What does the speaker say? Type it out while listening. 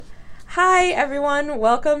Hi, everyone.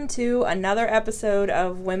 Welcome to another episode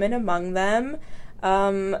of Women Among Them.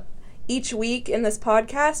 Each week in this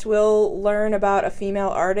podcast, we'll learn about a female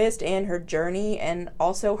artist and her journey and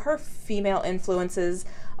also her female influences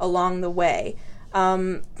along the way.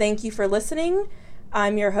 Thank you for listening.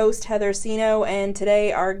 I'm your host, Heather Sino, and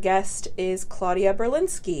today our guest is Claudia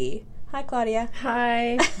Berlinski. Hi, Claudia.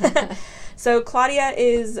 Hi. So Claudia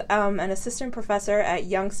is an assistant professor at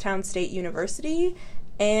Youngstown State University.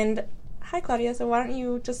 And hi, Claudia. So why don't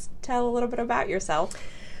you just tell a little bit about yourself?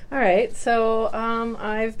 All right. So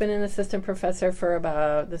I've been an assistant professor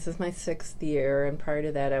for this is my 6th year. And prior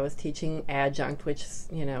to that, I was teaching adjunct, which,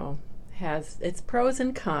 has its pros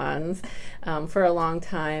and cons for a long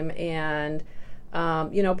time. And,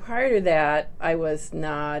 prior to that, I was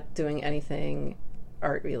not doing anything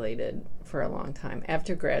art-related for a long time.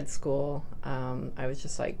 After grad school, I was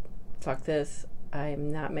just like, fuck this.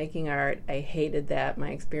 I'm not making art. I hated that. My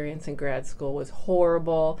experience in grad school was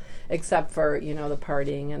horrible, except for, the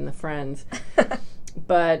partying and the friends.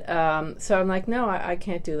 But, so I'm like, no, I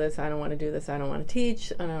can't do this. I don't want to do this. I don't want to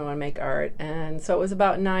teach. I don't want to make art. And so it was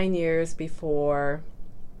about 9 years before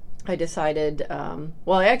I decided,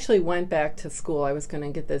 I actually went back to school. I was going to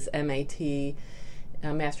get this MAT,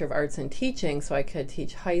 Master of Arts in Teaching, so I could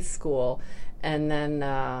teach high school. And then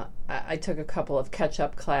I took a couple of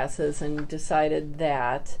catch-up classes and decided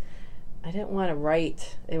that I didn't want to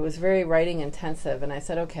write. It was very writing intensive. And I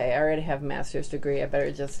said, okay, I already have a master's degree. I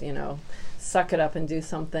better just, suck it up and do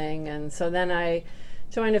something. And so then I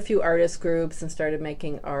joined a few artist groups and started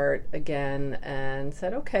making art again and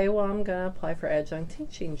said, okay, well, I'm going to apply for adjunct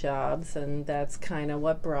teaching jobs. And that's kind of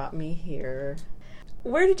what brought me here.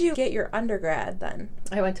 Where did you get your undergrad then?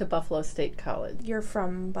 I went to Buffalo State College. You're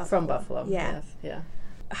from Buffalo? From Buffalo, yeah. Yes, yeah.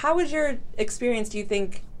 How was your experience, do you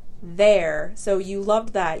think, there? So you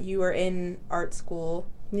loved that. You were in art school.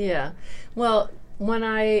 Yeah. Well, when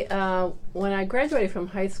I graduated from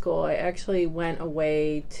high school, I actually went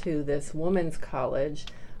away to this women's college.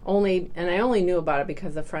 And I only knew about it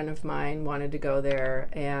because a friend of mine wanted to go there.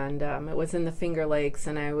 And it was in the Finger Lakes,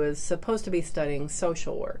 and I was supposed to be studying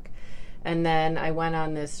social work. And then I went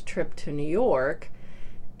on this trip to New York,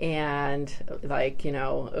 and it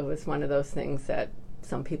was one of those things that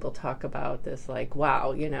some people talk about, this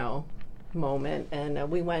wow, moment. And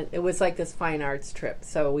it was like this fine arts trip.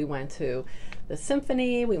 So we went to the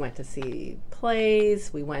symphony, we went to see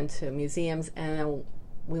plays, we went to museums, and then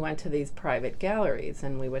we went to these private galleries,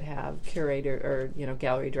 and we would have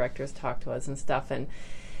gallery directors talk to us and stuff.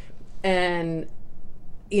 And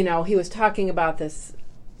he was talking about this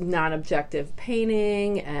non-objective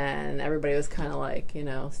painting, and everybody was kind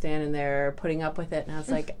of standing there putting up with it, and I was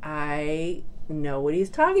like, I know what he's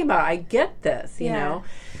talking about. I get this, you know.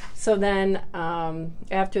 So then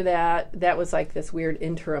after that was like this weird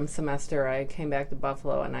interim semester. I came back to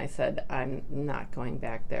Buffalo, and I said, I'm not going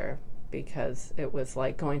back there because it was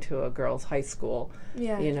like going to a girls' high school.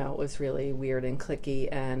 Yeah. It was really weird and cliquey,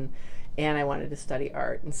 and I wanted to study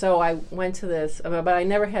art. And so I went to this, but I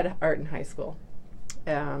never had art in high school.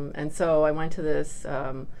 And so I went to this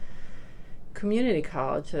community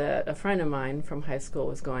college that a friend of mine from high school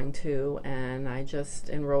was going to, and I just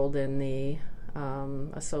enrolled in the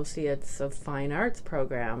Associates of Fine Arts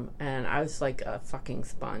program, and I was like a fucking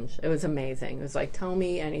sponge. It was amazing. It was like, tell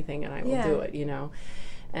me anything and I will do it,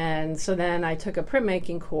 And so then I took a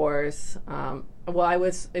printmaking course. I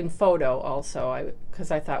was in photo also,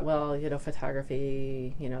 because I thought,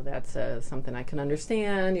 photography, that's something I can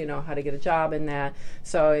understand, how to get a job in that.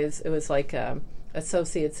 So it was like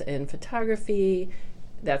associates in photography.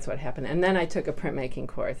 That's what happened. And then I took a printmaking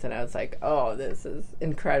course, and I was like, oh, this is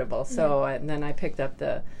incredible. So and then I picked up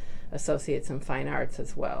the associates in fine arts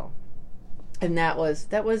as well. And that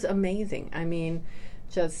was amazing. I mean,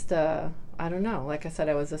 just... I don't know. Like I said,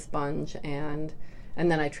 I was a sponge, and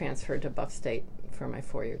then I transferred to Buff State for my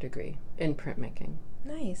 4-year degree in printmaking.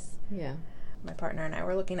 Nice. Yeah. My partner and I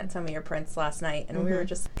were looking at some of your prints last night, and we were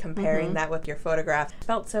just comparing that with your photograph. It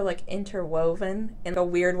felt so interwoven in a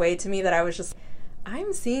weird way to me that I was just,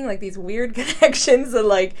 I'm seeing these weird connections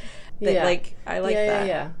and I like that.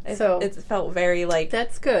 Yeah. So it felt very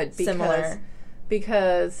that's good similar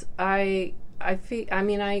because I feel,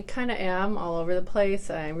 I kind of am all over the place.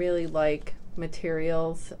 I really like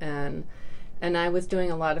materials, and I was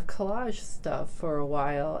doing a lot of collage stuff for a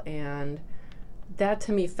while, and that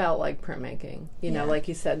to me felt like printmaking, like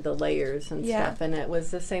you said, the layers and stuff, and it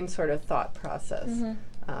was the same sort of thought process.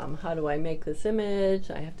 How do I make this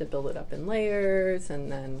image? I have to build it up in layers,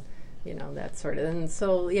 and then you know, that sort of. And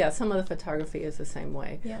so, yeah, some of the photography is the same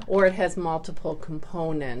way. Yeah. Or it has multiple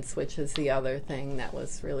components, which is the other thing that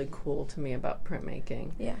was really cool to me about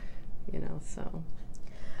printmaking. Yeah. so.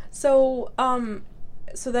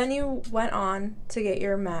 So then you went on to get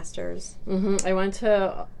your master's. Mm-hmm. I went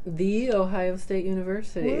to the Ohio State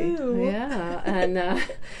University. Woo. Yeah, and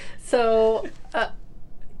so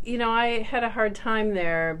I had a hard time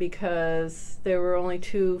there because there were only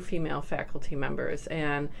 2 female faculty members,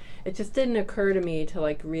 and it just didn't occur to me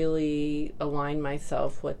to really align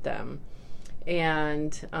myself with them.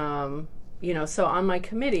 And so on my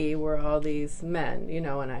committee were all these men,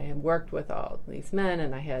 and I had worked with all these men,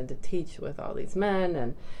 and I had to teach with all these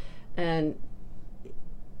men, and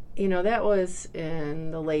that was in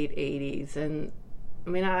the late 80s, and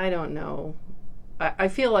I don't know. I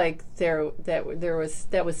feel like that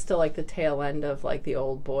was still the tail end of the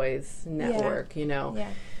old boys network,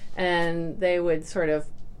 Yeah. and they would sort of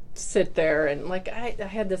sit there and I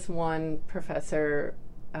had this one professor,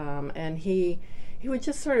 and he would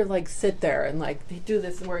just sort of sit there and he'd do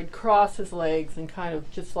this where he'd cross his legs and kind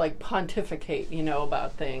of just pontificate,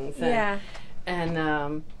 about things.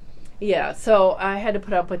 And so I had to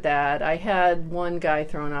put up with that. I had one guy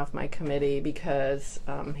thrown off my committee because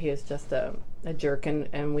he was just a jerk,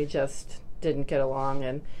 and we just didn't get along.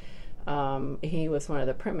 And he was one of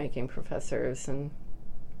the printmaking professors, and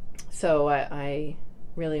so I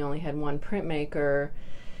really only had one printmaker,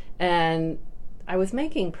 and I was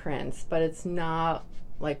making prints, but it's not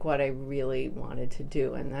what I really wanted to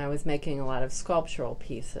do. And I was making a lot of sculptural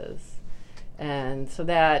pieces, and so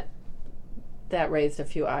that raised a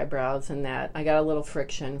few eyebrows, and that I got a little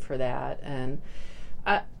friction for that. And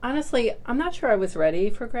honestly, I'm not sure I was ready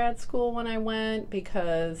for grad school when I went,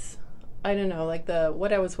 because I don't know,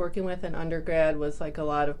 what I was working with in undergrad was a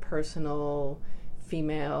lot of personal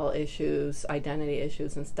female issues, identity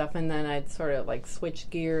issues and stuff, and then I'd sort of switch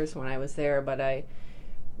gears when I was there, but I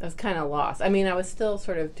was kind of lost. I was still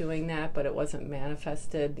sort of doing that, but it wasn't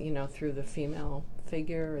manifested, through the female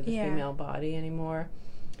figure or the female body anymore.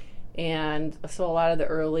 And so a lot of the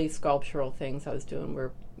early sculptural things I was doing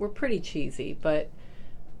were pretty cheesy, but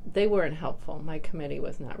they weren't helpful. My committee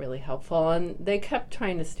was not really helpful, and they kept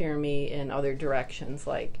trying to steer me in other directions,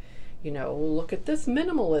 look at this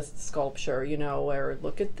minimalist sculpture, or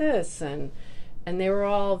look at this, and they were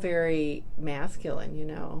all very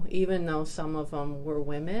masculine, even though some of them were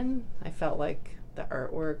women. I felt like the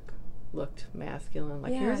artwork looked masculine,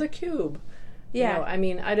 here's a cube. Yeah. I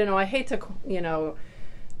don't know, I hate to,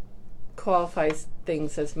 qualify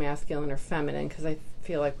things as masculine or feminine, because I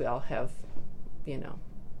feel like we all have,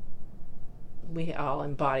 we all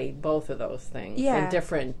embody both of those things in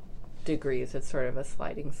different degrees. It's sort of a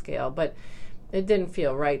sliding scale, but it didn't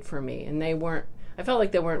feel right for me, and I felt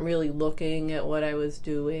like they weren't really looking at what I was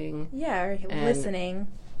doing. Yeah, or listening.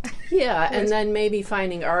 Yeah, and then maybe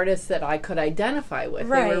finding artists that I could identify with.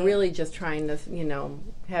 Right. They were really just trying to,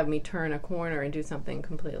 have me turn a corner and do something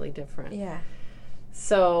completely different. Yeah.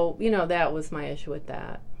 So, that was my issue with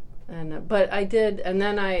that. And but I did, and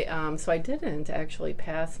then I didn't actually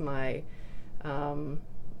pass my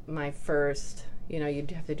my first,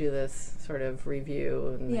 you'd have to do this sort of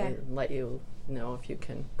review, and they let you know if you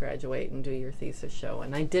can graduate and do your thesis show.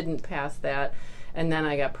 And I didn't pass that, and then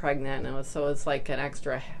I got pregnant, and it was an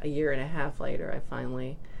extra a year and a half later I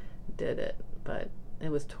finally did it. But it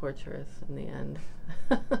was torturous in the end.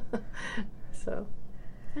 So,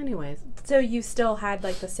 anyways. So you still had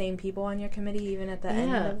the same people on your committee even at the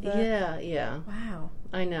end of the... Yeah. Wow.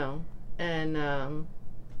 I know. And,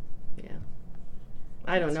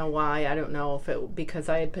 I don't know why. I don't know if because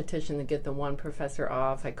I had petitioned to get the one professor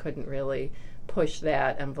off, I couldn't really push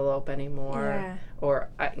that envelope anymore. Yeah. Or,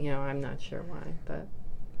 I'm not sure why, but...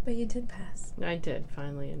 But you did pass. I did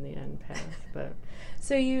finally in the end pass, but...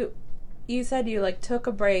 So you said you took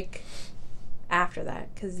a break after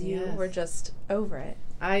that because you were just over it.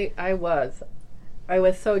 I was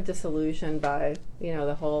so disillusioned by,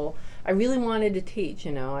 the whole, I really wanted to teach,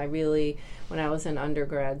 when I was in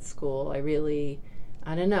undergrad school,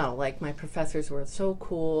 I don't know, my professors were so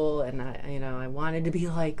cool, and I wanted to be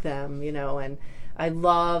like them, and I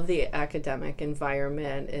love the academic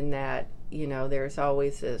environment in that, there's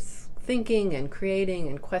always this thinking and creating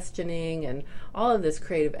and questioning and all of this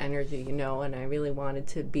creative energy, and I really wanted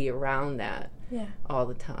to be around that all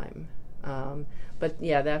the time. But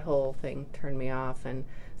that whole thing turned me off. And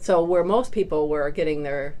so where most people were getting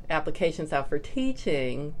their applications out for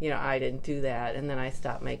teaching, I didn't do that. And then I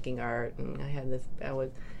stopped making art, and I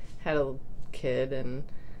had a kid, and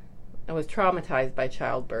I was traumatized by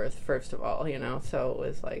childbirth, first of all, so it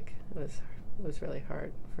was it was really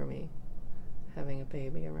hard for me having a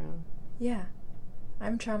baby around. Yeah.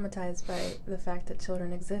 I'm traumatized by the fact that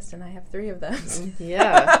children exist, and I have 3 of them.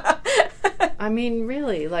 Yeah. I mean,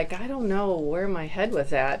 really, like, I don't know where my head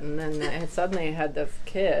was at, and then suddenly I had this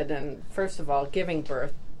kid, and first of all, giving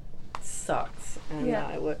birth sucks, and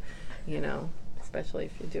I would, especially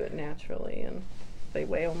if you do it naturally, and they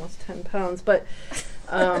weigh almost 10 pounds, but,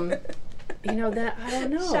 that, I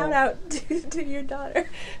don't know. Shout out to your daughter.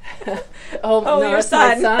 No, your it's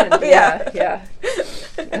son. My son. Oh, yeah.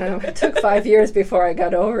 It took 5 years before I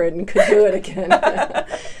got over it and could do it again.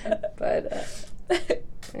 But,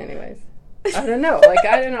 anyways. I don't know.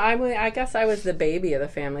 I guess I was the baby of the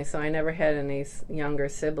family, so I never had any younger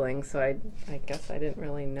siblings, so I guess I didn't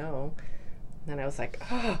really know. And I was like,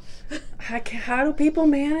 how do people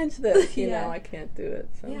manage this? You know, I can't do it.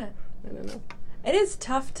 So I don't know. It is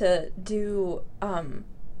tough to do,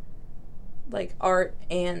 art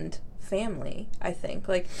and family, I think.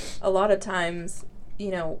 Like, a lot of times, you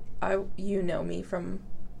know me from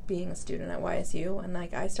being a student at YSU, and,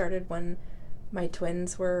 I started when my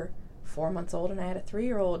twins were 4 months old, and I had a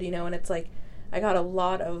 3-year-old, and it's like, I got a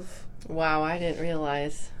lot of... Wow, I didn't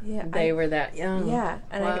realize they were that young. Yeah,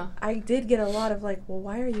 and wow. I did get a lot of,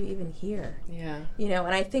 why are you even here? Yeah.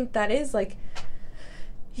 And I think that is,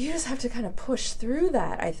 you just have to kind of push through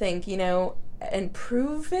that, I think, and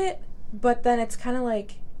prove it, but then it's kind of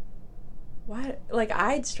why,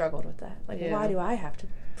 I'd struggled with that. Why do I have to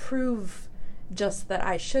prove just that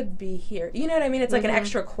I should be here? You know what I mean? It's an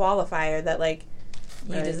extra qualifier that,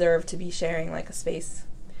 you deserve to be sharing, a space.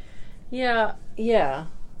 Yeah.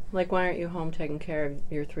 Why aren't you home taking care of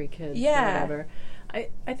your 3 kids? Yeah. Or whatever. I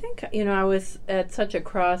think, I was at such a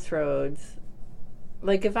crossroads.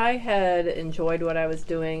 If I had enjoyed what I was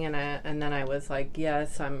doing and then I was like,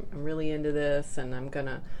 yes, I'm really into this and I'm going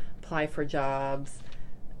to apply for jobs,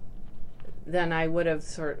 then I would have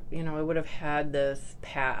I would have had this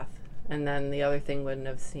path, and then the other thing wouldn't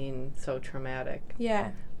have seemed so traumatic.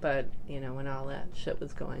 Yeah. But, when all that shit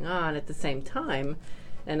was going on at the same time,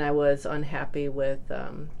 and I was unhappy with,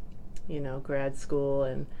 grad school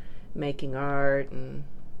and making art, and,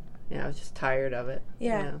 I was just tired of it.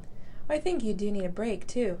 Yeah. I think you do need a break,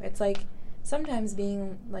 too. It's sometimes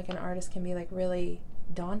being, an artist can be, really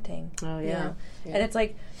daunting. Oh, yeah. And it's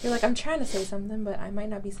you're I'm trying to say something, but I might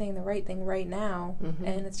not be saying the right thing right now,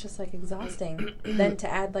 and it's just, exhausting. Then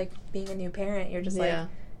to add, being a new parent, you're just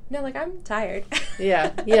no, I'm tired.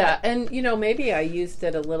 Yeah. And, maybe I used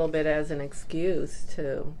it a little bit as an excuse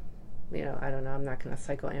to, I don't know, I'm not going to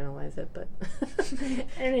psychoanalyze it, but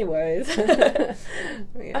anyways.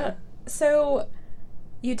 So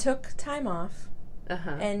you took time off,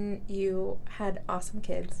 and you had awesome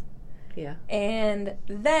kids. Yeah. And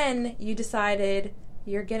then you decided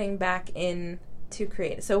you're getting back into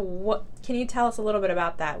creative. So what can you tell us a little bit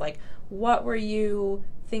about that? What were you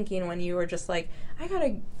thinking when you were just I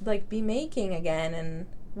gotta be making again, and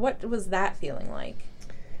what was that feeling like?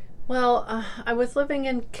 Well, I was living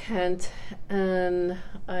in Kent, and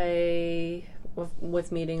I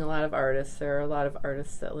was meeting a lot of artists. There are a lot of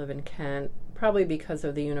artists that live in Kent, probably because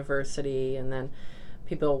of the university, and then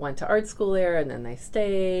people went to art school there, and then they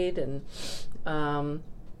stayed, and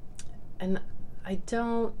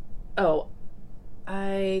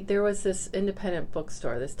there was this independent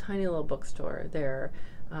bookstore, this tiny little bookstore there.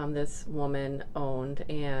 This woman owned,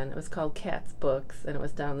 and it was called Cat's Books, and it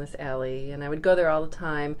was down this alley, and I would go there all the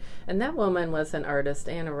time. And that woman was an artist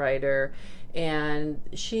and a writer, and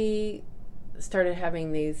she started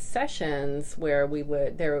having these sessions where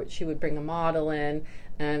she would bring a model in,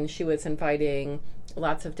 and she was inviting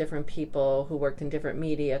lots of different people who worked in different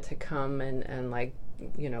media to come and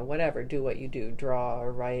whatever, do what you do, draw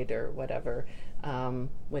or write or whatever,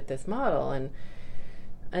 with this model.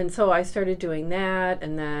 And so I started doing that,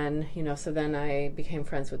 and then, so then I became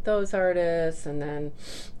friends with those artists, and then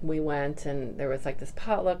we went, and there was this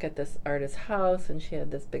potluck at this artist's house, and she had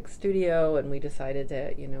this big studio, and we decided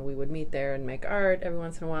that, we would meet there and make art every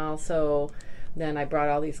once in a while. So then I brought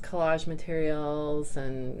all these collage materials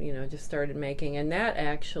and, just started making, and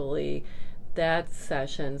that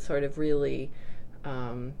session sort of really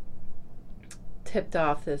tipped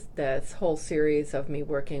off this whole series of me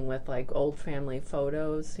working with old family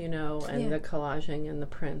photos, and the collaging and the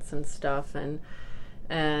prints and stuff, and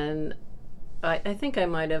I think I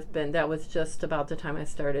might have been, that was just about the time I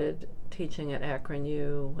started teaching at Akron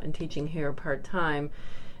U and teaching here part-time,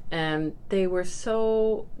 and they were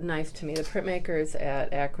so nice to me. The printmakers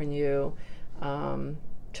at Akron U,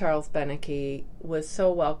 Charles Berlinski, was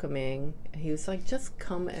so welcoming. He was just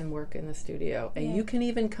come and work in the studio, and you can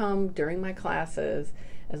even come during my classes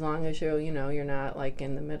as long as you're not like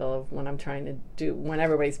in the middle of when I'm trying to do, when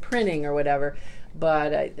everybody's printing or whatever.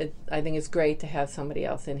 But I think it's great to have somebody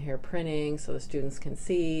else in here printing so the students can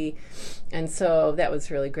see. And so that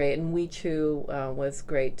was really great. And WeChew was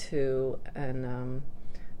great too. And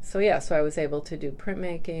so I was able to do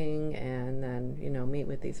printmaking and then, meet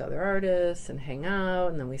with these other artists and hang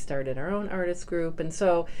out. And then we started our own artist group. And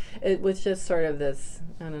so it was just sort of this,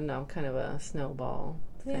 I don't know, kind of a snowball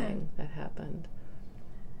thing that happened.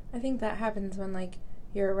 I think that happens when, like,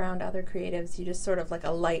 you're around other creatives. You just sort of, like,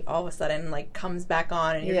 a light all of a sudden, like, comes back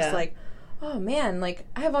on. And you're just like, oh, man, like,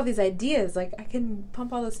 I have all these ideas. Like, I can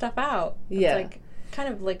pump all this stuff out. It's, like,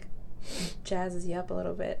 kind of, like, jazzes you up a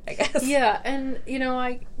little bit, I guess. Yeah, and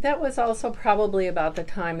that was also probably about the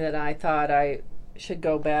time that I thought I should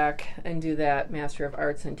go back and do that Master of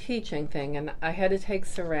Arts and Teaching thing, and I had to take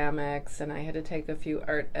ceramics and I had to take a few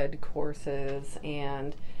art ed courses,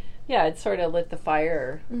 and it sort of lit the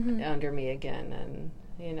fire under me again, and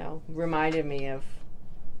reminded me of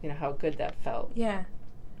how good that felt. Yeah.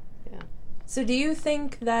 So do you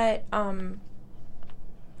think that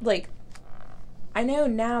like, I know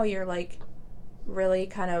now you're, like, really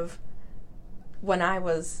kind of, when I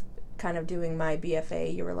was kind of doing my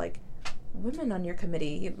BFA, you were, like, women on your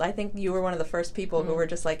committee. I think you were one of the first people who were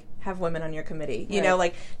just, like, have women on your committee. You know,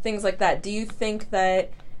 like, things like that. Do you think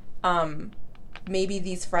that maybe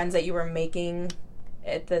these friends that you were making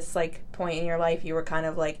at this, like, point in your life, you were kind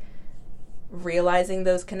of, like, realizing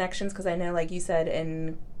those connections? Because I know, like you said,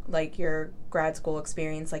 in, like, your grad school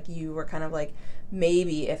experience, like, you were kind of, like,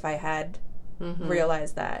 maybe if I had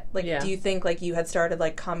realized that. Like, do you think, like, you had started,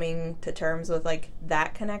 like, coming to terms with, like,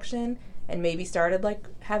 that connection and maybe started, like,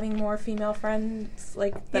 having more female friends,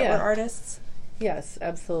 like, that were artists? Yes,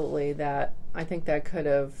 absolutely. That, I think that could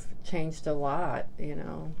have changed a lot,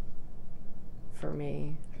 for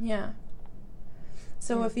me. Yeah.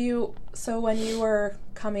 So when you were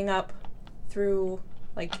coming up through,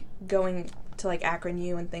 like, going to, like, Akron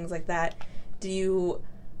U and things like that, do you,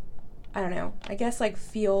 I don't know, I guess, like,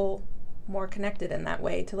 feel more connected in that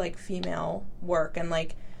way to, like, female work? And,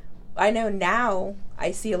 like, I know now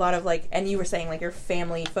I see a lot of, like, and you were saying, like, your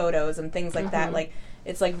family photos and things like that, like,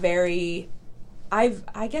 it's, like, very, I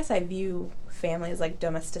guess I view family as, like,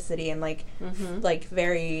 domesticity and, like, like,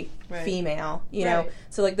 very female, you know?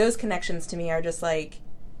 So, like, those connections to me are just, like,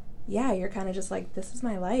 you're kind of just, like, this is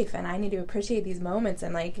my life, and I need to appreciate these moments,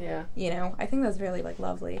 and, like, I think that's really, like,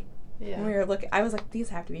 lovely. Yeah. When we were looking, I was like, these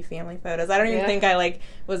have to be family photos. I don't even think I, like,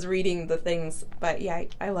 was reading the things, but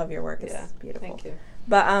I love your work. It's beautiful. Thank you.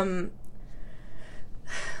 But,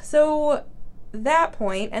 so that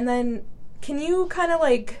point, and then can you kind of,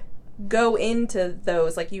 like, go into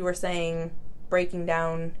those, like you were saying, breaking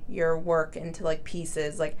down your work into, like,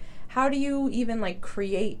 pieces? Like, how do you even, like,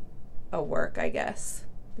 create a work, I guess?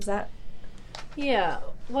 Is that? Yeah,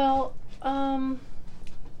 well, I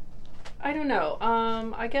don't know.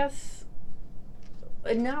 I guess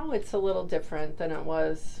now it's a little different than it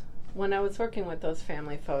was when I was working with those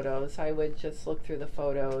family photos. I would just look through the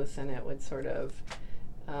photos and it would sort of,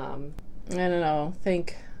 I don't know,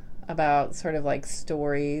 think about sort of like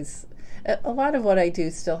stories. A lot of what I do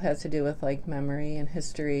still has to do with like memory and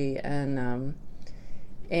history, and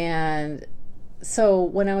so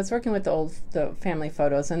when I was working with the family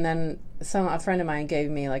photos, and then a friend of mine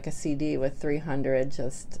gave me like a CD with 300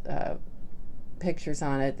 just pictures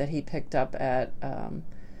on it that he picked up at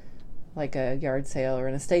like a yard sale or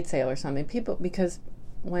an estate sale or something. Because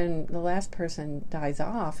when the last person dies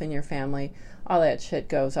off in your family, all that shit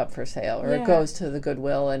goes up for sale, or it goes to the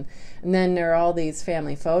Goodwill, and then there are all these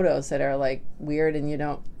family photos that are like weird and you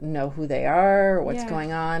don't know who they are or what's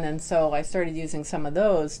going on. And so I started using some of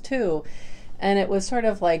those too. And it was sort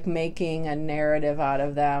of like making a narrative out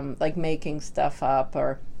of them, like making stuff up,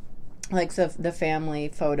 or like the family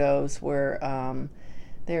photos were,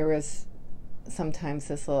 there was sometimes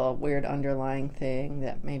this little weird underlying thing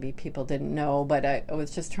that maybe people didn't know, but I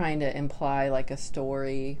was just trying to imply like a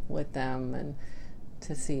story with them and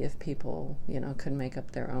to see if people, could make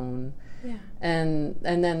up their own. Yeah. And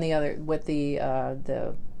then the other, with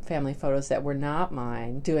the family photos that were not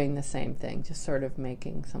mine, doing the same thing, just sort of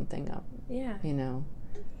making something up. Yeah.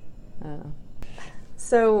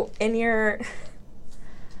 So in your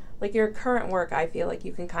like your current work, I feel like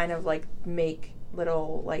you can kind of like make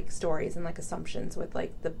little like stories and like assumptions with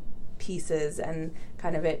like the pieces, and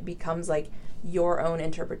kind of it becomes like your own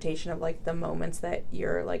interpretation of like the moments that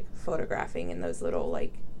you're like photographing in those little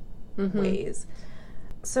like ways.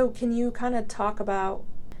 So can you kind of talk about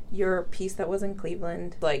your piece that was in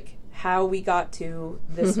Cleveland, like how we got to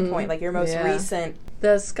this point, like your most recent?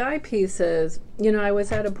 The sky pieces, I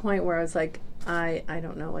was at a point where I was like, I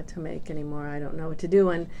don't know what to make anymore. I don't know what to do.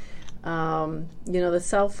 And, the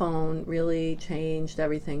cell phone really changed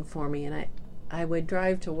everything for me. And I would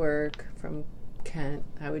drive to work from Kent.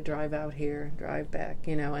 I would drive out here, drive back,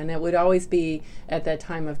 and it would always be at that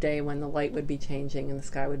time of day when the light would be changing and the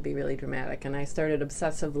sky would be really dramatic. And I started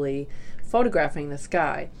obsessively photographing the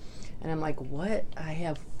sky. And I'm like, what? I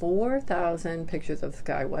have 4,000 pictures of the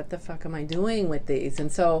sky. What the fuck am I doing with these?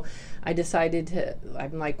 And so I decided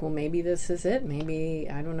I'm like, well, maybe this is it. Maybe,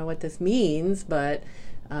 I don't know what this means, but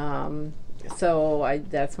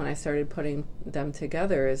that's when I started putting them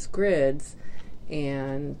together as grids.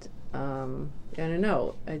 And I don't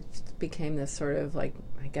know, it became this sort of like,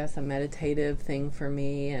 I guess, a meditative thing for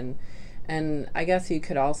me. And I guess you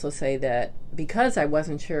could also say that because I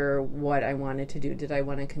wasn't sure what I wanted to do, did I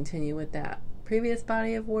want to continue with that previous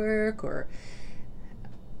body of work, or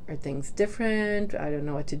are things different? I don't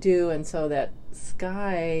know what to do. And so that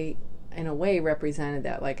sky, in a way, represented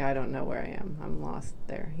that, like, I don't know where I am. I'm lost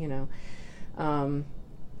there,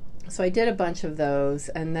 So I did a bunch of those,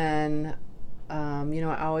 and then,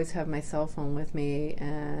 I always have my cell phone with me,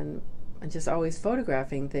 and I'm just always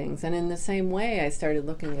photographing things. And in the same way, I started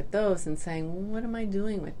looking at those and saying, well, what am I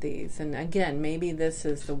doing with these? And again, maybe this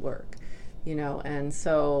is the work, and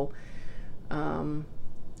so,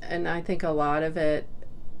 and I think a lot of it,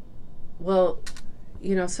 so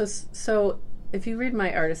if you read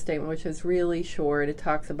my artist statement, which is really short, it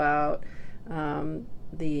talks about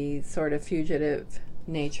the sort of fugitive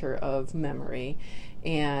nature of memory,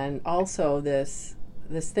 and also this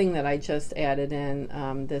thing that I just added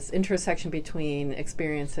in, this intersection between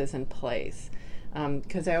experiences and place,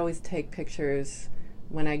 because I always take pictures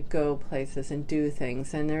when I go places and do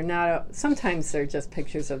things, and they're not, sometimes they're just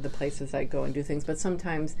pictures of the places I go and do things, but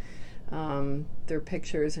sometimes they're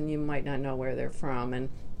pictures and you might not know where they're from. And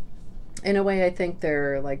in a way, I think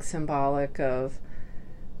they're like symbolic of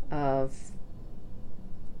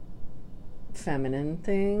feminine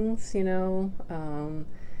things,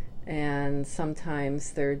 and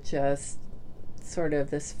sometimes they're just sort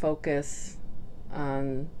of this focus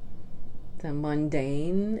on the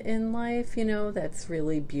mundane in life, that's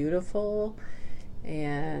really beautiful.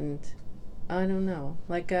 And I don't know,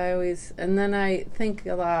 like and then I think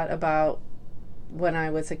a lot about when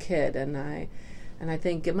I was a kid, and I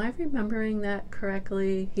think, am I remembering that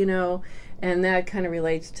correctly? And that kind of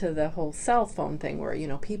relates to the whole cell phone thing where,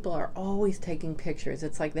 people are always taking pictures.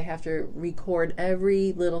 It's like they have to record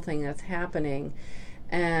every little thing that's happening.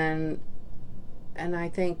 And I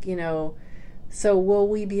think, so will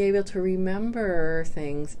we be able to remember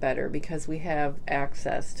things better because we have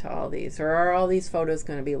access to all these? Or are all these photos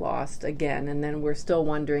going to be lost again? And then we're still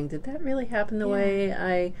wondering, did that really happen the way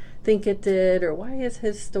I think it did? Or why is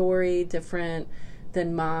his story different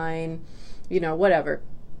than mine? Whatever.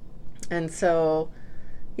 And so,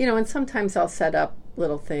 and sometimes I'll set up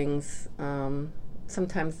little things.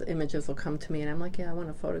 Sometimes the images will come to me and I'm like, I want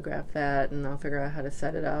to photograph that, and I'll figure out how to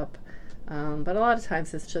set it up. But a lot of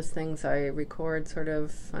times it's just things I record sort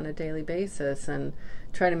of on a daily basis and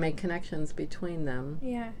try to make connections between them.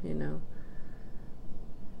 Yeah.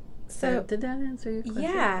 So did that answer your question?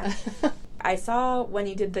 Yeah. I saw when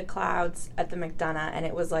you did the clouds at the McDonough, and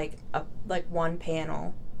it was like one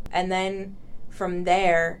panel. And then from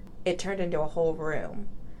there, it turned into a whole room.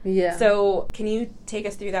 Yeah. So can you take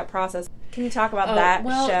us through that process? Can you talk about that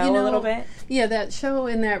show a little bit? Yeah, that show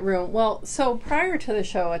in that room. Well, so prior to the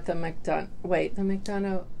show at the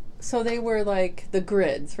McDonough, so they were like the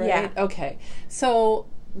grids, right? Yeah. Okay. So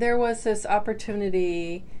there was this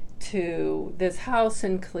opportunity to this house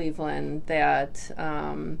in Cleveland that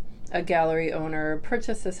a gallery owner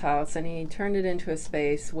purchased this house, and he turned it into a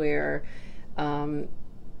space where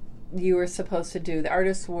the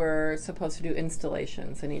artists were supposed to do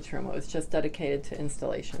installations in each room. It was just dedicated to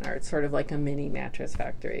installation art, sort of like a mini mattress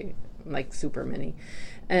factory, like super mini.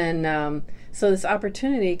 And so this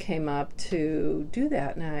opportunity came up to do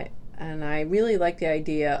that, and I really like the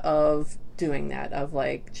idea of doing that, of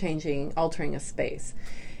like altering a space.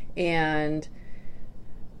 And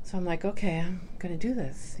so I'm like, okay, I'm going to do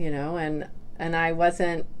this, and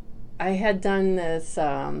I had done this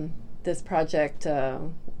this project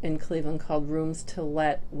in Cleveland called Rooms to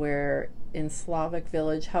Let, where in Slavic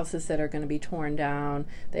Village, houses that are going to be torn down,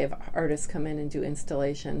 they have artists come in and do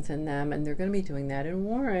installations in them, and they're going to be doing that in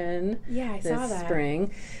Warren this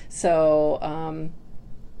spring. So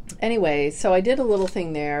anyway, so I did a little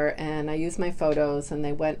thing there, and I used my photos, and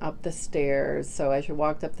they went up the stairs. So as you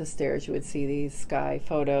walked up the stairs, you would see these sky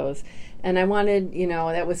photos. And I wanted,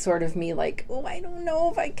 that was sort of me like, oh, I don't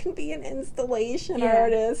know if I can be an installation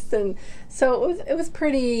artist. And so it was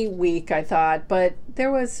pretty weak, I thought. But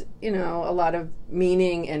there was, a lot of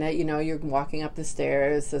meaning in it. You're walking up the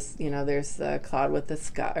stairs. There's the cloud with the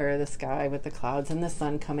sky, or the sky with the clouds, and the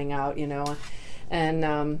sun coming out.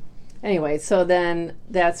 And anyway, so then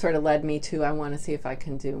that sort of led me to, I want to see if I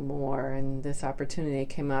can do more. And this opportunity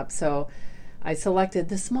came up. So I selected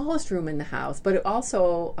the smallest room in the house, but it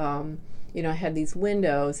also, had these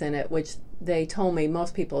windows in it, which they told me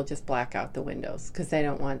most people just black out the windows because they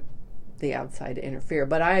don't want the outside to interfere.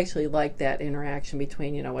 But I actually like that interaction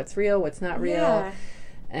between, what's real, what's not real. Yeah.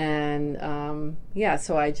 And,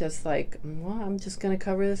 so I just I'm just going to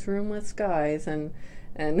cover this room with skies. And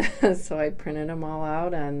so I printed them all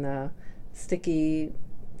out on sticky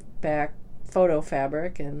back photo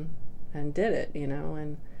fabric and did it,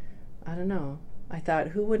 and I don't know. I thought,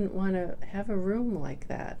 who wouldn't want to have a room like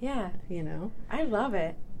that? Yeah. I love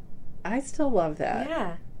it. I still love that.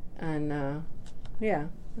 Yeah. And, I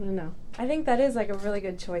don't know. I think that is, a really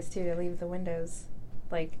good choice, too, to leave the windows,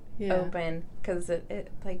 open. Because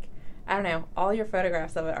it I don't know, all your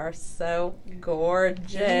photographs of it are so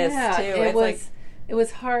gorgeous, too. It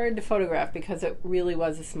was hard to photograph because it really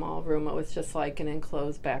was a small room. It was just like an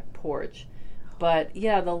enclosed back porch. But,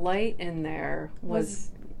 the light in there was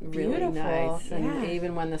really beautiful. Nice. And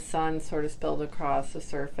even when the sun sort of spilled across the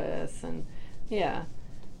surface. And,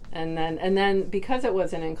 And then because it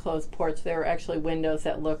was an enclosed porch, there were actually windows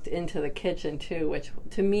that looked into the kitchen, too, which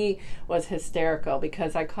to me was hysterical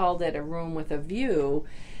because I called it a room with a view.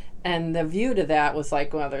 And the view to that was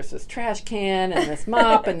there's this trash can and this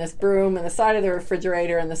mop and this broom and the side of the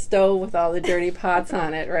refrigerator and the stove with all the dirty pots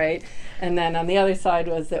on it, right? And then on the other side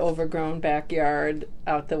was the overgrown backyard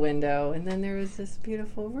out the window. And then there was this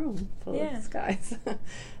beautiful room full of skies.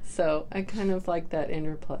 So I kind of like that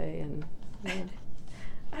interplay. And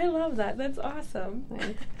I love that. That's awesome.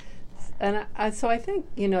 Thanks. And so I think,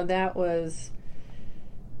 that was...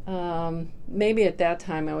 maybe at that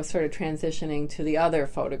time I was sort of transitioning to the other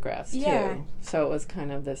photographs too. So it was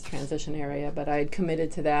kind of this transition area, but I had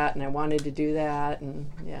committed to that and I wanted to do that,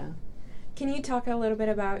 and Can you talk a little bit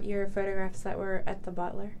about your photographs that were at the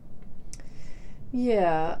Butler?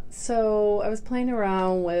 Yeah, so I was playing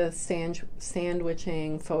around with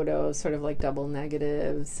sandwiching photos, sort of like double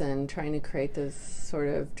negatives, and trying to create this sort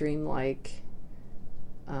of dreamlike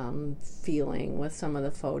feeling with some of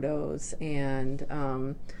the photos. And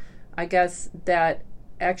I guess that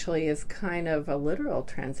actually is kind of a literal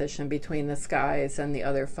transition between the skies and the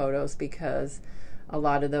other photos, because a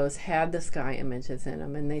lot of those had the sky images in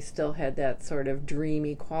them, and they still had that sort of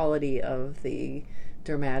dreamy quality of the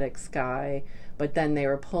dramatic sky, but then they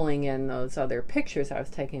were pulling in those other pictures I was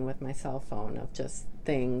taking with my cell phone of just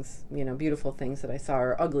things, beautiful things that I saw,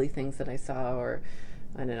 or ugly things that I saw, or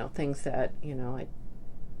I don't know, things that, I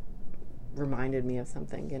reminded me of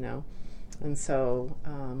something, and so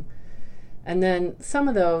and then some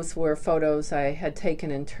of those were photos I had taken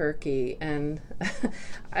in Turkey, and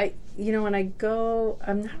when I go,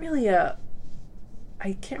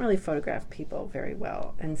 I can't really photograph people very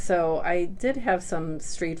well, and so I did have some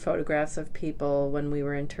street photographs of people when we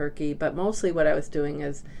were in Turkey, but mostly what I was doing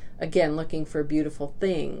is, again, looking for beautiful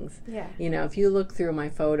things. Yeah. If you look through my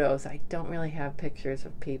photos, I don't really have pictures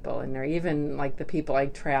of people, and they're even like the people I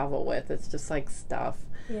travel with. It's just like stuff.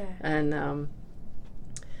 Yeah. And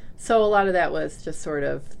so a lot of that was just sort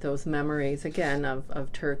of those memories, again,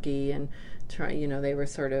 of Turkey, and they were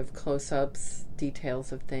sort of close-ups,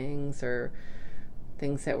 details of things, or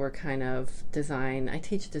things that were kind of design. I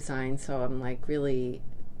teach design, so I'm like really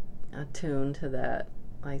attuned to that.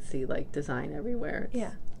 I see like design everywhere.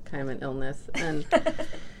 It's kind of an illness. And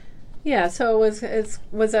so it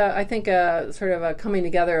was I think a sort of a coming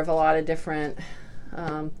together of a lot of different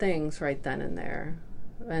things right then and there.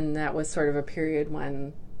 And that was sort of a period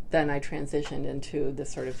when then I transitioned into the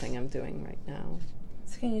sort of thing I'm doing right now.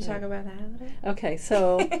 So can you talk about that a little bit? Okay,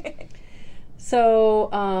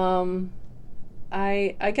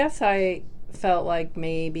 I guess I felt like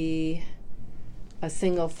maybe a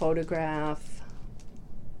single photograph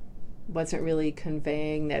wasn't really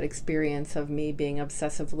conveying that experience of me being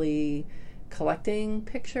obsessively collecting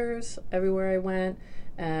pictures everywhere I went,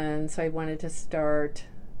 and so I wanted to start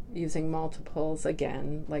using multiples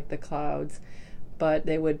again, like the clouds, but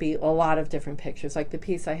they would be a lot of different pictures. Like the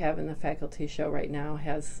piece I have in the faculty show right now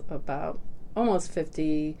has about almost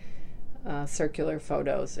 50 circular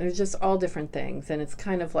photos. And it's just all different things. And it's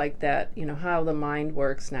kind of like that, how the mind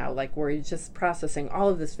works now, like where you're just processing all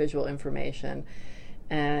of this visual information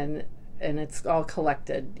and it's all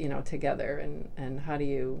collected, together. And how do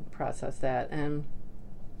you process that? And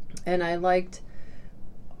I liked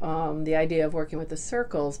the idea of working with the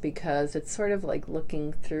circles because it's sort of like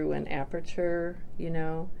looking through an aperture,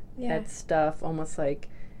 at stuff, almost like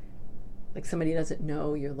somebody doesn't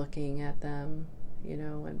know you're looking at them,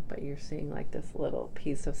 but you're seeing like this little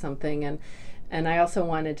piece of something. And I also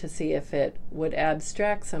wanted to see if it would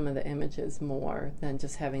abstract some of the images more than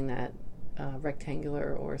just having that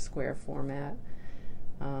rectangular or square format.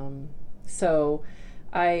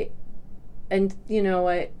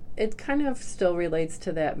 It kind of still relates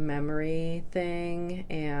to that memory thing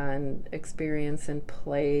and experience and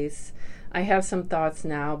place. I have some thoughts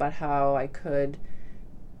now about how I could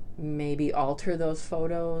maybe alter those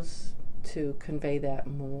photos to convey that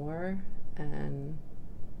more. And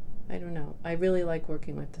I don't know. I really like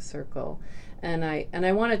working with the circle. And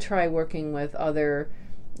I want to try working with other,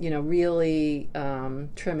 really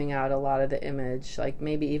trimming out a lot of the image, like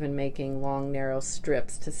maybe even making long, narrow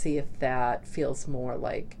strips to see if that feels more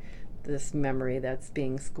like this memory that's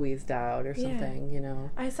being squeezed out or something,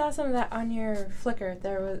 I saw some of that on your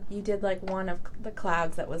Flickr. You did like one of the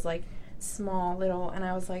clouds that was like small little, and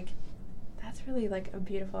I was like, that's really like a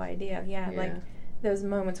beautiful idea. Yeah. Like those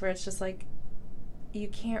moments where it's just like you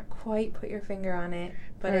can't quite put your finger on it,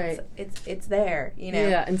 but it's there,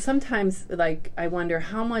 Yeah, and sometimes like I wonder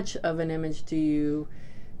how much of an image do you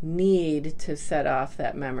need to set off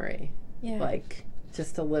that memory? Yeah. Like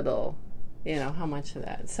just a little, how much of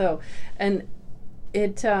that. So, and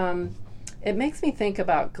it makes me think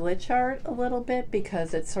about glitch art a little bit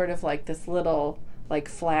because it's sort of like this little like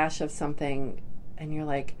flash of something and you're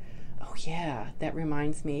like, oh yeah, that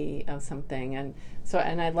reminds me of something. And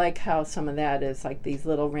I like how some of that is like these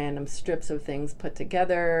little random strips of things put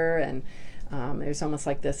together, and there's almost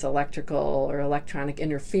like this electrical or electronic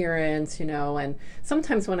interference, and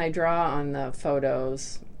sometimes when I draw on the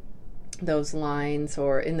photos, those lines,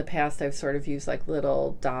 or in the past I've sort of used like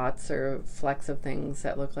little dots or flecks of things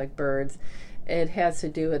that look like birds. It has to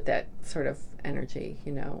do with that sort of energy,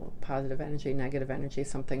 positive energy, negative energy,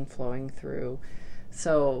 something flowing through.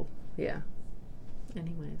 So yeah.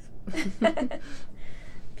 Anyways.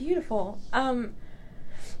 Beautiful.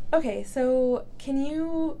 Okay, so can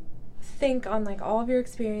you think on like all of your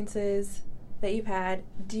experiences that you've had,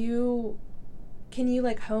 can you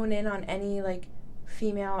like hone in on any like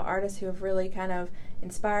female artists who have really kind of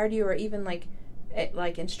inspired you, or even like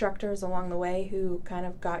instructors along the way who kind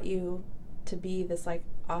of got you to be this like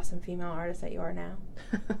awesome female artist that you are now?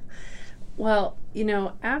 Well,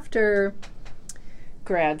 after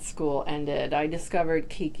grad school ended, I discovered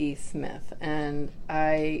Kiki Smith, and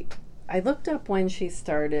I looked up when she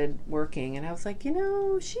started working, and I was like, she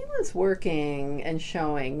was working and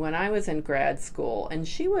showing when I was in grad school, and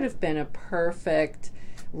she would have been a perfect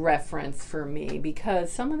reference for me because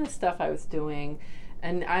some of the stuff I was doing,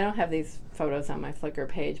 and I don't have these photos on my Flickr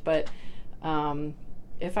page, but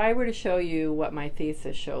if I were to show you what my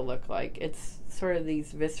thesis show looked like, it's sort of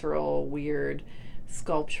these visceral, weird,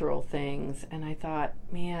 sculptural things, and I thought,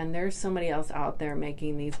 man, there's somebody else out there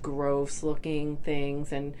making these gross looking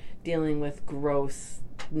things and dealing with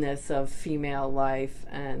grossness of female life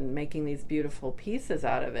and making these beautiful pieces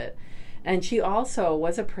out of it. And she also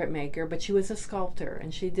was a printmaker, but she was a sculptor,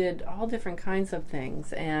 and she did all different kinds of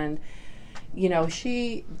things. And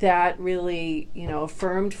that really,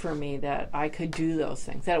 affirmed for me that I could do those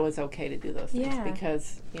things, that it was okay to do those things,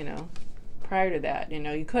 because, prior to that,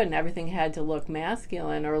 you couldn't. Everything had to look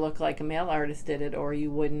masculine or look like a male artist did it, or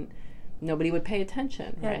nobody would pay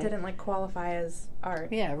attention. Yeah, right? It didn't like qualify as art.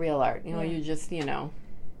 Yeah, real art. You just,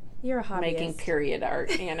 you're a hobbyist. Making period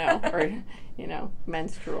art, or,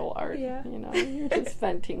 menstrual art. Yeah. You're just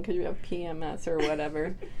venting because you have PMS or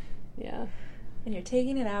whatever. Yeah. And you're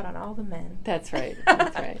taking it out on all the men. That's right.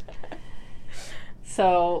 That's right.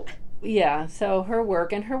 So, yeah, so her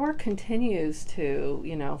work continues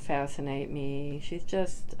to, fascinate me. She's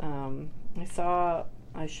just, I saw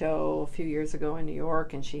a show a few years ago in New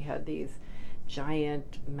York, and she had these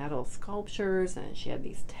giant metal sculptures, and she had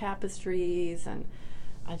these tapestries, and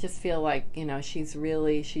I just feel like, she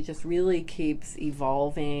just really keeps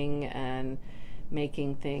evolving and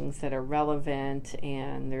making things that are relevant,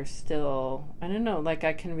 and they're still, I don't know, like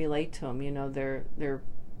I can relate to them, they're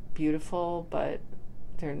beautiful, but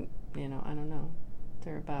they're, I don't know,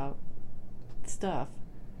 they're about stuff.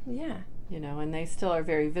 Yeah. And they still are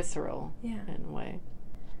very visceral. Yeah. In a way.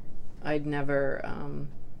 I'd never,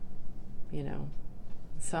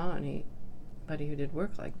 saw any anybody who did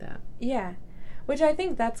work like that. Yeah. Which I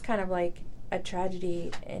think that's kind of like a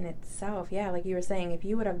tragedy in itself. Yeah, like you were saying, if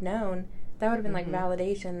you would have known, that would have been like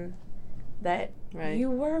validation that you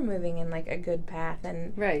were moving in like a good path,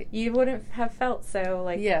 and you wouldn't have felt so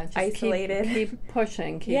like just isolated. Keep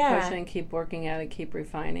pushing, pushing, keep working at it, keep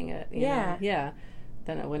refining it. You know?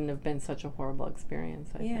 Then it wouldn't have been such a horrible experience.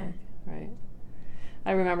 I think. Right.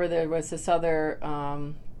 I remember there was this other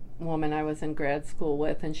woman I was in grad school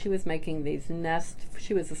with, and she was making these nests.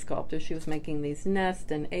 She was a sculptor. She was making these nest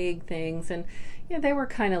and egg things, and they were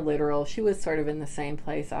kind of literal. She was sort of in the same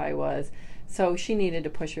place I was, so she needed to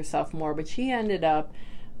push herself more. But she ended up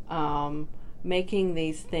making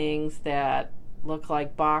these things that look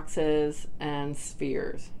like boxes and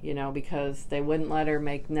spheres, because they wouldn't let her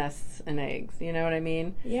make nests and eggs. You know what I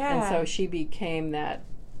mean? Yeah. And so she became that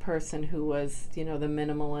person who was, the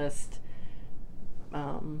minimalist.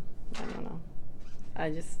 I don't know.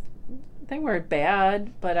 They weren't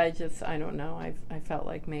bad, but I don't know. I felt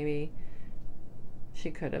like maybe she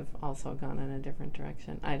could have also gone in a different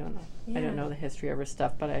direction. I don't know. Yeah. I don't know the history of her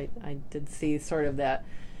stuff, but I did see sort of that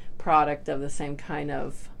product of the same kind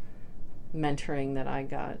of mentoring that I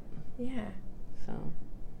got. Yeah.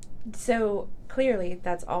 So clearly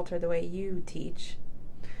that's altered the way you teach.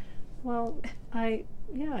 Well, I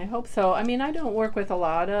hope so. I mean, I don't work with a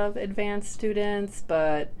lot of advanced students,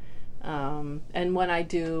 but and when I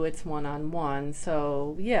do, it's one-on-one.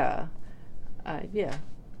 So yeah,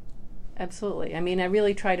 absolutely. I mean, I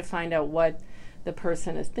really try to find out what the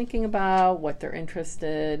person is thinking about, what they're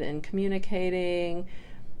interested in communicating,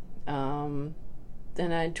 and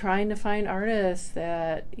I'm trying to find artists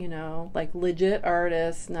that, like legit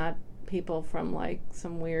artists, not people from like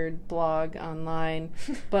some weird blog online,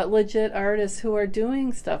 but legit artists who are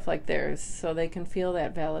doing stuff like theirs, so they can feel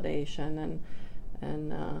that validation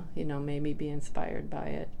and maybe be inspired by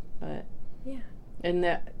it. But and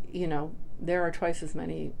that there are twice as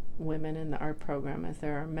many women in the art program as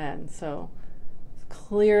there are men, so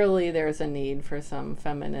clearly there's a need for some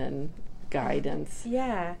feminine guidance.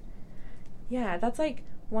 That's like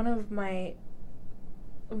one of my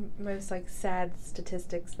most like sad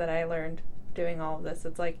statistics that I learned doing all of this.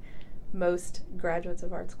 It's like most graduates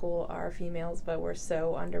of art school are females, but we're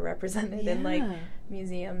so underrepresented in like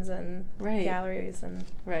museums and galleries and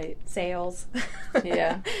sales.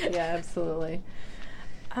 Absolutely.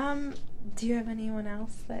 Do you have anyone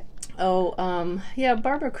else that?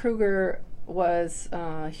 Barbara Kruger was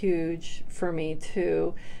huge for me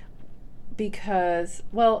too, because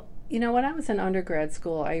when I was in undergrad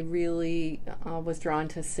school, I really was drawn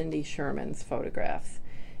to Cindy Sherman's photographs.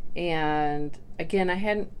 And again, I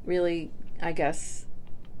hadn't really, I guess,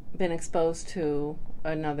 been exposed to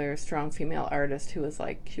another strong female artist who was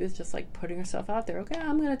like, she was just like putting herself out there. Okay,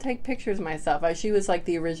 I'm going to take pictures of myself. She was like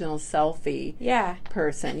the original selfie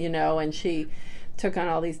person, and she took on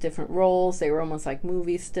all these different roles. They were almost like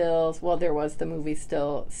movie stills. Well, there was the movie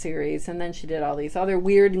still series, and then she did all these other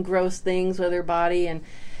weird and gross things with her body, and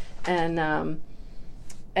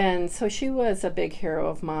so she was a big hero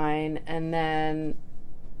of mine. And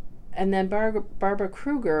then Barbara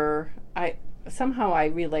Kruger, I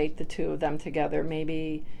relate the two of them together,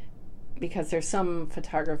 maybe because there's some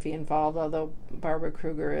photography involved, although Barbara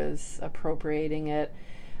Kruger is appropriating it.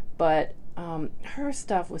 But her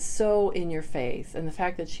stuff was so in your face, and the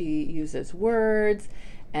fact that she uses words,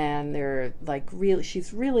 and they're like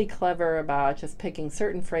she's really clever about just picking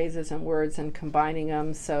certain phrases and words and combining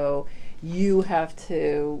them, so you have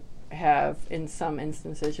to have, in some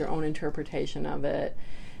instances, your own interpretation of it.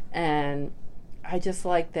 And I just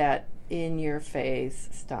like that in-your-face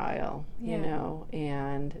style,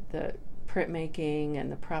 and the printmaking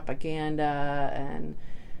and the propaganda, and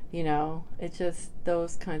it just,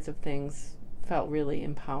 those kinds of things felt really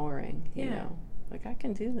empowering. Like, I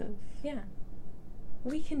can do this.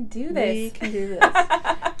 We can do this.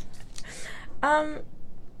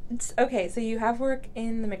 Okay, so you have work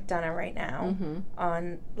in the McDonough right now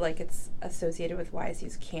on, like, it's associated with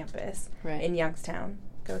YSU's campus in Youngstown.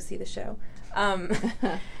 Go see the show.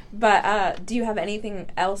 But do you have anything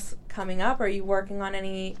else coming up? Are you working on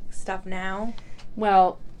any stuff now?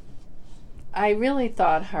 Well, I really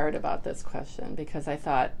thought hard about this question, because I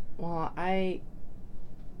thought, well, a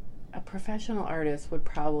professional artist would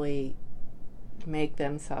probably make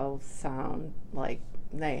themselves sound like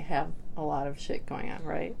they have a lot of shit going on,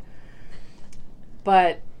 right?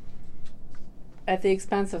 But at the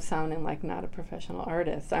expense of sounding like not a professional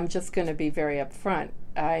artist, I'm just going to be very upfront.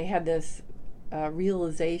 I had this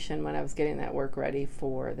realization when I was getting that work ready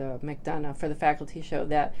for the McDonough, for the faculty show,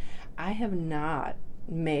 that I have not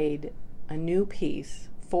made a new piece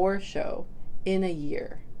for show in a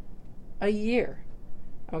year. a year.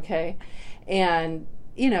 Okay. And,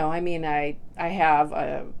 I have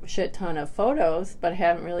a shit ton of photos, but I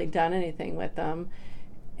haven't really done anything with them.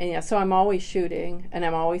 And yeah, so I'm always shooting, and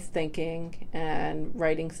I'm always thinking and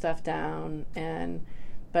writing stuff down,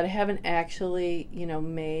 but I haven't actually,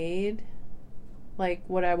 made like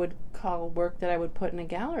what I would call work that I would put in a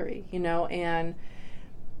gallery, and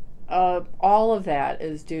all of that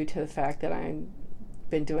is due to the fact that I've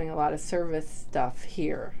been doing a lot of service stuff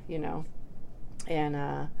here,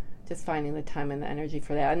 and just finding the time and the energy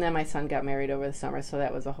for that. And then my son got married over the summer, so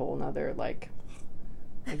that was a whole nother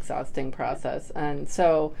exhausting process. And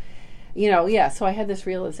so, so I had this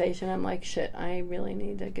realization. I'm like, shit, I really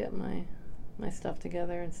need to get my stuff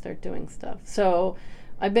together and start doing stuff. So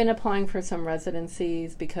I've been applying for some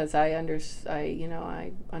residencies because I understand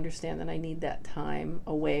that I need that time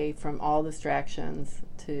away from all distractions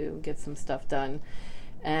to get some stuff done.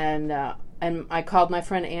 And I called my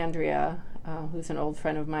friend Andrea, who's an old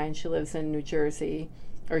friend of mine. She lives in New Jersey.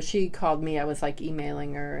 Or she called me. I was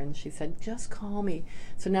emailing her, and she said, just call me.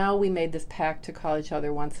 So now we made this pact to call each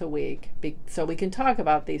other once a week so we can talk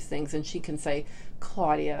about these things, and she can say,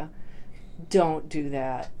 Claudia, don't do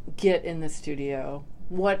that. Get in the studio.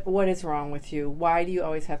 What is wrong with you? Why do you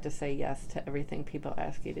always have to say yes to everything people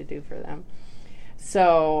ask you to do for them?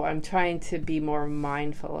 So I'm trying to be more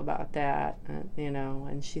mindful about that,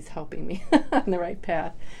 and she's helping me on the right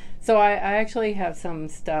path. So I actually have some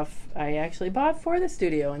stuff I actually bought for the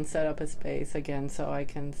studio and set up a space again so I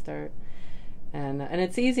can start. And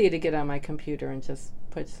it's easy to get on my computer and just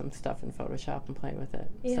put some stuff in Photoshop and play with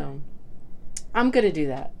it. Yeah. So I'm going to do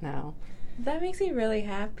that now. That makes me really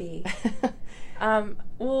happy.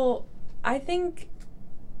 Well, I think,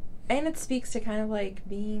 and it speaks to kind of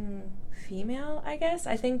being female, I guess.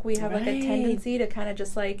 I think we have a tendency to kind of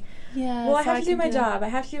just I have to do my job. I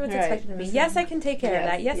have to do what's expected of me. Yes, I can take care of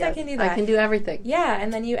that. Yes, I can do that. I can do everything. Yeah,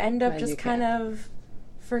 and then you end up just kind of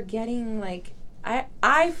forgetting,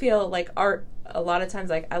 I feel art, a lot of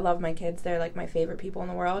times, I love my kids. They're, my favorite people in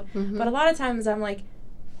the world. Mm-hmm. But a lot of times I'm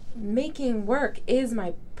making work is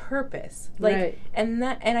my purpose. Right. And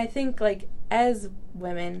I think, as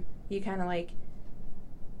women, you kind of,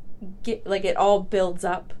 get, it all builds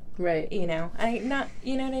up. Right. You know what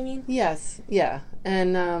I mean? Yes. Yeah.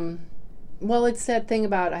 And, it's that thing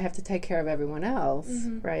about I have to take care of everyone else,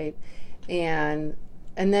 mm-hmm. right? And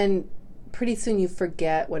then pretty soon you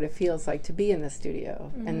forget what it feels like to be in the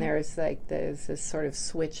studio. Mm-hmm. And there's this sort of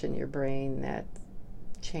switch in your brain that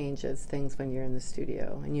changes things when you're in the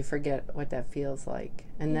studio, and you forget what that feels like.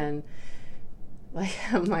 And then,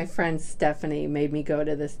 my friend Stephanie made me go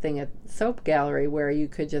to this thing at Soap Gallery where you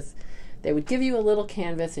could they would give you a little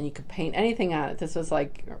canvas and you could paint anything on it. This was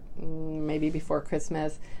maybe before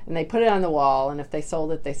Christmas, and they put it on the wall, and if they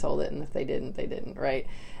sold it, they sold it, and if they didn't, they didn't, right?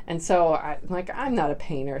 And so I'm not a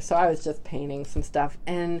painter, so I was just painting some stuff,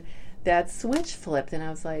 and that switch flipped, and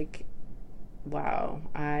I was like, wow,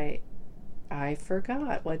 I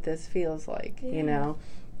forgot what this feels like, yeah.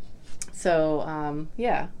 So,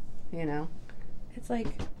 It's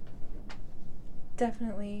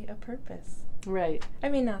definitely a purpose. Right. I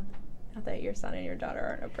mean, not that your son and your daughter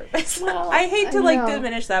aren't a purpose. Well, I hate to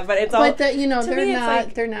diminish that, but it's all. But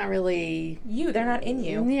they're not really you. They're not in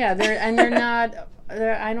you. Yeah, they're not.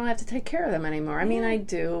 I don't have to take care of them anymore. I mean, I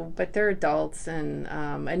do, but they're adults, and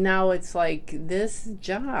now it's this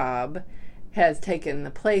job has taken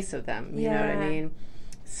the place of them. You know what I mean?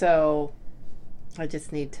 So I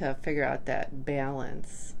just need to figure out that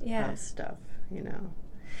balance of stuff.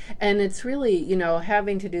 And it's really,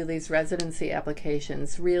 having to do these residency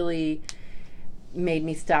applications really made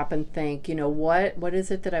me stop and think, what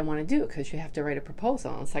is it that I want to do? Because you have to write a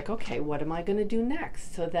proposal. And it's okay, what am I going to do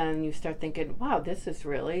next? So then you start thinking, wow, this is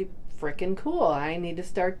really freaking cool. I need to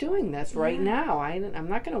start doing this right now. I'm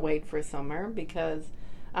not going to wait for summer because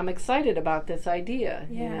I'm excited about this idea,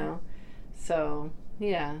 So,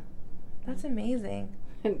 yeah. That's amazing.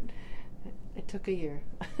 It took a year.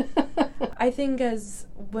 I think as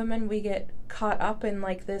women we get caught up in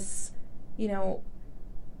this,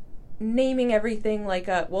 naming everything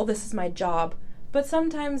this is my job. But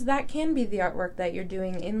sometimes that can be the artwork that you're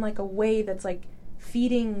doing in a way that's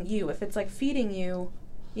feeding you. If it's feeding you,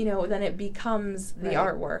 then it becomes the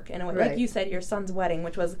artwork. And like you said, your son's wedding,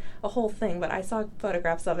 which was a whole thing, but I saw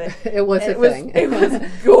photographs of it. It was a thing. It was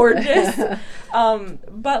gorgeous.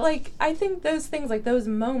 But I think those things, those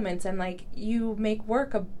moments, and you make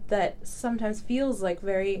work that sometimes feels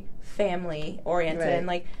very family oriented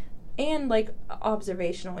and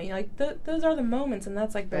observational. Those are the moments, and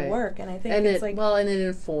that's the work. And I think and it's and it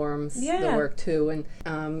informs the work too. And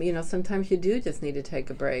sometimes you do just need to take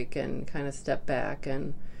a break and kind of step back.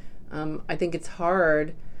 And I think it's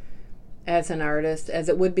hard as an artist, as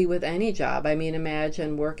it would be with any job. I mean,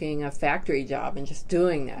 imagine working a factory job and just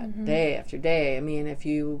doing that day after day. I mean, if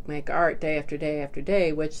you make art day after day after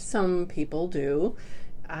day, which some people do,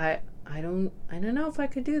 I don't know if I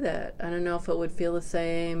could do that. I don't know if it would feel the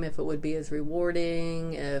same, if it would be as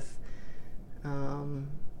rewarding, if I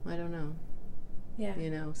don't know. Yeah.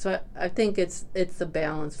 You know, so I think it's the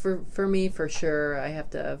balance for me, for sure. I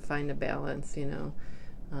have to find a balance, you know,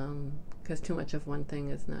 because too much of one thing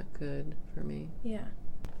is not good for me. Yeah.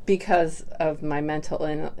 Because of my mental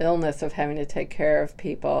illness of having to take care of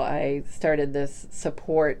people, I started this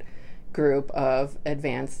support group of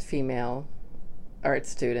advanced female art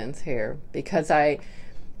students here, because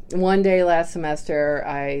one day last semester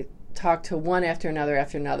I talked to one after another,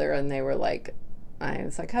 and they were like, I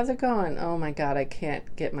was like, how's it going? Oh my God, I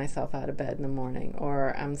can't get myself out of bed in the morning,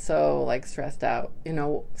 or I'm so like stressed out, you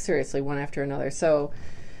know, seriously, one after another. So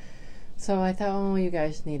I thought, oh, you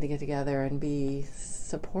guys need to get together and be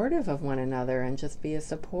supportive of one another and just be a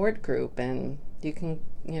support group, and you can,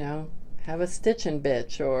 you know, have a stitching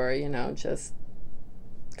bitch, or, you know, just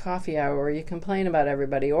coffee hour where you complain about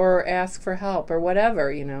everybody or ask for help or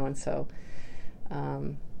whatever, you know. And so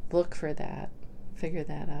look for that, figure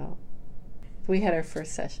that out. We had our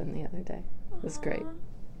first session the other day. It was great.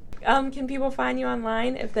 Can people find you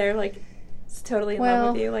online if they're like totally in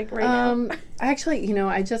love with you, like right now? Actually, you know,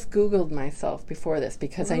 I just Googled myself before this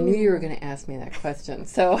because I knew you were going to ask me that question.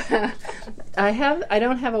 So I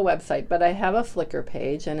don't have a website, but I have a Flickr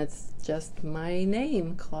page, and it's just my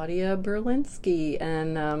name, Claudia Berlinski.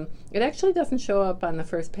 And it actually doesn't show up on the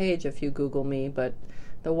first page if you Google me, but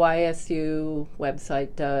the YSU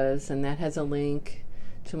website does, and that has a link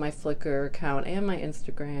to my Flickr account and my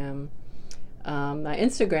Instagram. My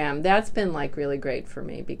Instagram, that's been like really great for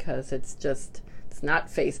me because it's not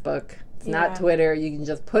Facebook, it's not Twitter. You can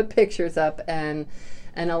just put pictures up, and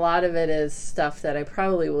a lot of it is stuff that I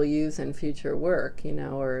probably will use in future work, you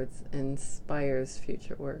know, or it inspires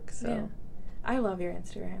future work. So yeah. I love your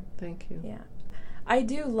Instagram. Thank you. Yeah. I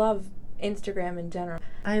do love Instagram in general.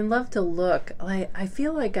 I love to look. I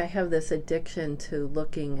feel like I have this addiction to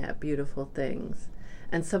looking at beautiful things.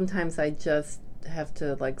 And sometimes I just have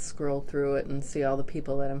to like scroll through it and see all the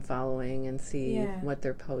people that I'm following and see what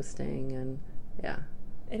they're posting, and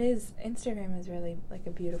Instagram is really like a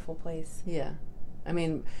beautiful place. Yeah. I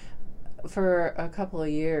mean, for a couple of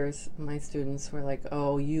years my students were like,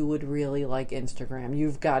 oh, you would really like Instagram,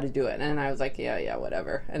 you've got to do it. And I was like, yeah,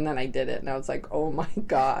 whatever. And then I did it, and I was like, oh my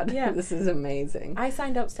God, this is amazing. I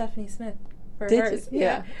signed up Stephanie Smith. Did you?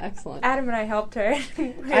 Yeah, excellent. Adam and I helped her.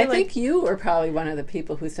 I think you were probably one of the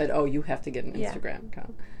people who said, oh, you have to get an Instagram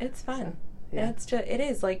account. It's fun. So, and it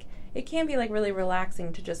is like, it can be like really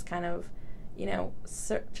relaxing to just kind of, you know,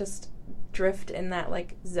 just drift in that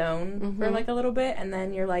like zone for like a little bit, and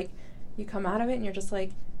then you're like, you come out of it and you're just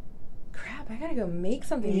like, crap, I gotta go make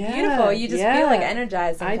something beautiful. You just feel like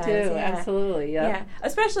energized sometimes. I do, absolutely, yeah.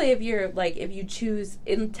 Especially if you're like, if you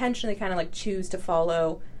intentionally kind of like choose to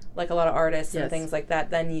follow like a lot of artists and things like that,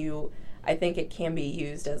 then I think it can be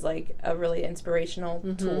used as like a really inspirational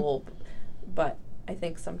tool. But I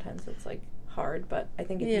think sometimes it's like hard, but I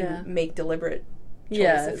think if you make deliberate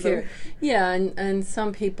choices. And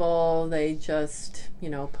some people, they just, you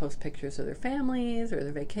know, post pictures of their families or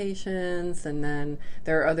their vacations, and then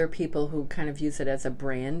there are other people who kind of use it as a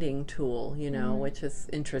branding tool, you know, which is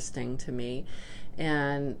interesting to me.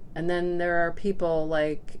 And then there are people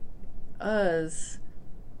like us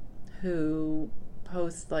who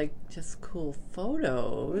post like just cool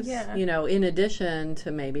photos, you know, in addition to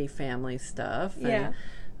maybe family stuff. And,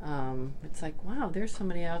 it's like, wow, there's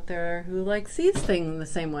somebody out there who like sees things the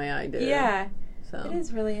same way I do. Yeah. So it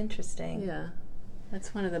is really interesting. Yeah.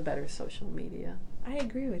 That's one of the better social media. I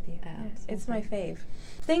agree with you. Yes, it's my fave.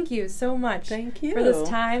 Thank you so much. Thank you for this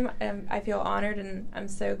time. I feel honored, and I'm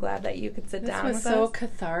so glad that you could sit down with us. This was so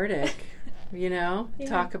cathartic. You know,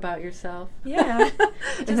 talk about yourself. Yeah.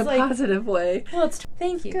 In a positive way. Well,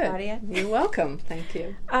 thank you, Good. Claudia. You're welcome. Thank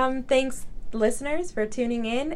you. Thanks, listeners, for tuning in.